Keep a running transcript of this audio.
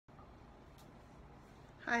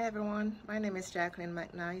Hi everyone, my name is Jacqueline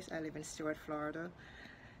McKnight. I live in Stewart, Florida.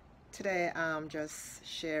 Today I'm just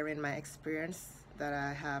sharing my experience that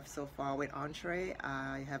I have so far with Entre.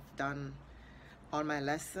 I have done all my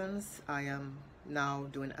lessons. I am now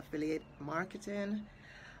doing affiliate marketing.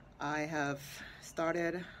 I have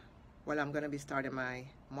started, I'm going to be starting my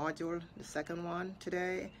module, the second one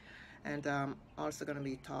today, and also going to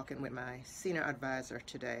be talking with my senior advisor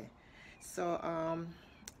today.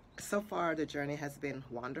 So far the journey has been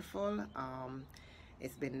wonderful.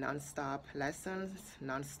 It's been non-stop lessons,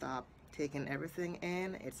 non-stop taking everything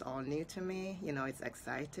in. It's all new to me, it's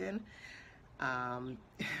exciting. um,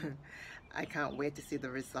 I can't wait to see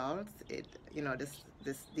the results.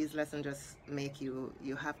 These lessons just make you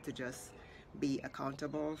have to just be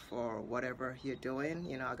accountable for whatever you're doing.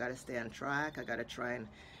 I gotta stay on track. I gotta try and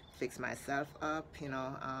fix myself up.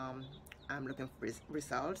 I'm looking for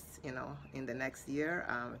results, in the next year.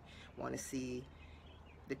 I want to see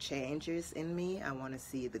the changes in me. I want to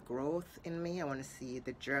see the growth in me. I want to see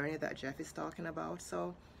the journey that Jeff is talking about.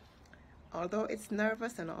 So although it's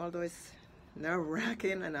nervous and although it's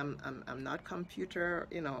nerve-wracking and I'm not computer,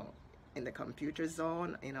 in the computer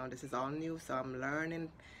zone, this is all new, so I'm learning.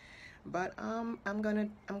 But I'm gonna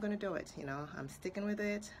do it. I'm sticking with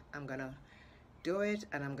it. I'm gonna do it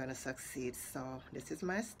and I'm gonna succeed. So this is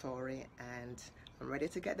my story and I'm ready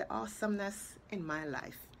to get the awesomeness in my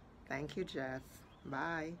life. Thank you, Jeff.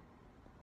 Bye.